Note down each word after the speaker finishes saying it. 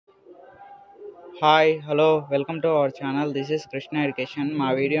Hi hello welcome to our channel. This is Krishna education. మా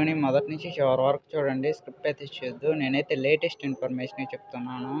వీడియోని మొదటి నుంచి చివరి వరకు చూడండి. స్క్రిప్ట్ అయితే చేయొద్దు. నేనైతే లేటెస్ట్ ఇన్ఫర్మేషన్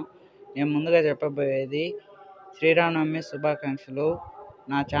చెప్తున్నాను. నేను ముందుగా చెప్పబోయేది శ్రీరామనవమి శుభాకాంక్షలు.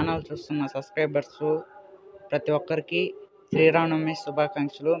 నా ఛానల్ చూస్తున్న సబ్స్క్రైబర్స్ ప్రతి ఒక్కరికి శ్రీరామనవమి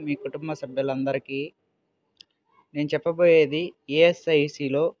శుభాకాంక్షలు. మీ కుటుంబ సభ్యులందరికీ నేను చెప్పబోయేది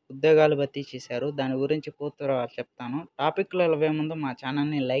ఏఎస్ఐసిలో ఉద్యోగాలు భర్తీ చేశారు. దాని గురించి పూర్తి వివరాలు చెప్తాను. టాపిక్లో వెళ్ళే ముందు మా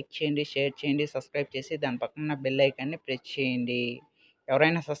ఛానల్ని లైక్ చేయండి, షేర్ చేయండి, సబ్స్క్రైబ్ చేసి దాని పక్కన బెల్ ఐకాన్ని ప్రెస్ చేయండి.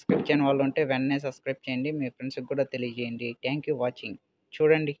 ఎవరైనా సబ్స్క్రైబ్ చేయని వాళ్ళు ఉంటే వెంటనే సబ్స్క్రైబ్ చేయండి. మీ ఫ్రెండ్స్కి కూడా తెలియజేయండి. Thank you watching.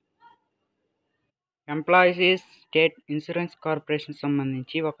 చూడండి, ఎంప్లాయీస్ స్టేట్ ఇన్సూరెన్స్ కార్పొరేషన్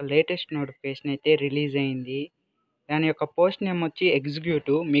సంబంధించి ఒక లేటెస్ట్ నోటిఫికేషన్ అయితే రిలీజ్ అయింది. దాని యొక్క పోస్ట్ నేమ్ వచ్చి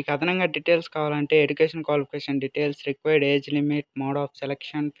ఎగ్జిక్యూటివ్. మీకు అదనంగా డీటెయిల్స్ కావాలంటే education qualification details, required age limit, mode of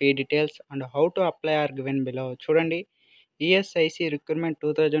selection, fee details and how to apply are given below. చూడండి, ఈఎస్ఐసి రిక్రూట్మెంట్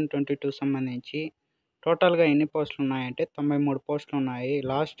 2022 సంబంధించి టోటల్గా ఎన్ని పోస్టులు ఉన్నాయంటే 93 పోస్టులు ఉన్నాయి.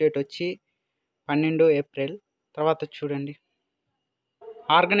 లాస్ట్ డేట్ వచ్చి 12 ఏప్రిల్. తర్వాత చూడండి,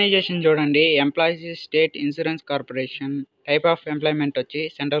 ఆర్గనైజేషన్ చూడండి, employees state insurance corporation. Type of employment వచ్చి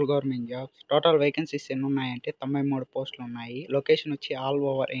central government jobs. Total vacancies ఎన్ని ఉన్నాయంటే 93 పోస్టులు ఉన్నాయి. లొకేషన్ వచ్చి all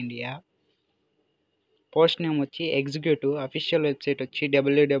over India. Post name వచ్చి ఎగ్జిక్యూటివ్. అఫీషియల్ వెబ్సైట్ వచ్చి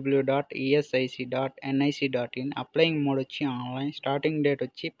www.esic.nic.in. అప్లయింగ్ మోడ్ వచ్చి ఆన్లైన్. స్టార్టింగ్ డేట్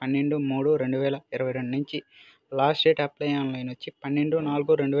వచ్చి 12/3/2022 నుంచి. లాస్ట్ డేట్ అప్లై ఆన్లైన్ వచ్చి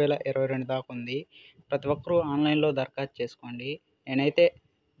 12/4/2022 దాకా ఉంది. ప్రతి ఒక్కరూ ఆన్లైన్లో దరఖాస్తు చేసుకోండి. నేనైతే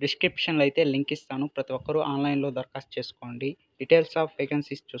డిస్క్రిప్షన్లో అయితే లింక్ ఇస్తాను. ప్రతి ఒక్కరూ ఆన్లైన్లో దరఖాస్తు చేసుకోండి. డీటెయిల్స్ ఆఫ్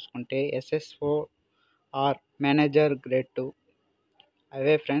వేకెన్సీస్ చూసుకుంటే SSO R manager grade 2.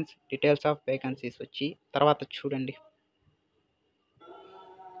 Away friends details of vacancies వచ్చి. తర్వాత చూడండి,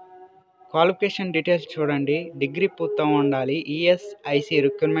 క్వాలిఫికేషన్ డీటెయిల్స్ చూడండి. డిగ్రీ పూర్తి ఉండాలి. ఈఎస్ఐసి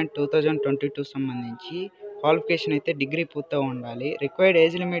రిక్రూట్మెంట్ 2022 సంబంధించి క్వాలిఫికేషన్ అయితే డిగ్రీ పూర్తి ఉండాలి. రిక్వైర్డ్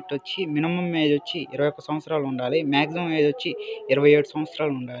ఏజ్ లిమిట్ వచ్చి మినిమం ఏజ్ వచ్చి 21 సంవత్సరాలు ఉండాలి. మ్యాక్సిమం ఏజ్ వచ్చి 27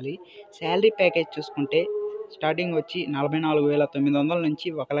 సంవత్సరాలు ఉండాలి. శాలరీ ప్యాకేజ్ చూసుకుంటే స్టార్టింగ్ వచ్చి 44,900 నుంచి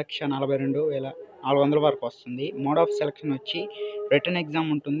 1,42,400 వరకు వస్తుంది. మోడ్ ఆఫ్ సెలెక్షన్ వచ్చి రిటన్ ఎగ్జామ్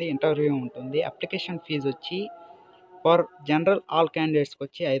ఉంటుంది, ఇంటర్వ్యూ ఉంటుంది. అప్లికేషన్ ఫీజు వచ్చి ఫర్ జనరల్ ఆల్ క్యాండిడేట్స్కి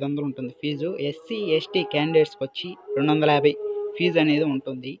వచ్చి 500 ఉంటుంది ఫీజు. ఎస్సీ ఎస్టీ క్యాండిడేట్స్కి వచ్చి 250 ఫీజు అనేది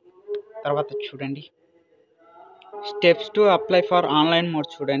ఉంటుంది. తర్వాత చూడండి, steps to apply for online mode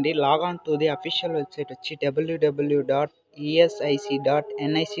చూడండి. Log on to the official website వచ్చి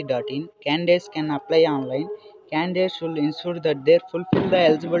www.esic.nic.in. Candidates can apply online. Candidates should ensure that they fulfill the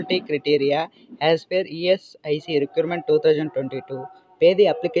eligibility criteria as per ESIC Requirement 2022. Pay the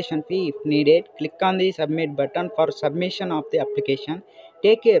application fee if needed. Click on the submit button for submission of the application.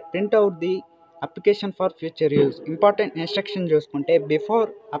 Take a print out the application for future use. Important instruction చూసుకుంటే before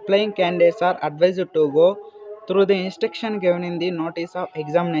applying candidates are advised to go through the instruction given in the notice of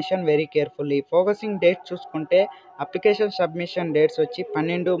examination very carefully. Focusing dates చూసుకుంటే application submission dates వచ్చి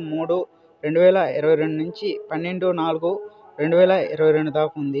 12/3/2022 నుంచి 12/4/2022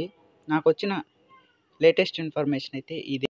 దాకా ఉంది. నాకు వచ్చిన latest information అయితే ఇది.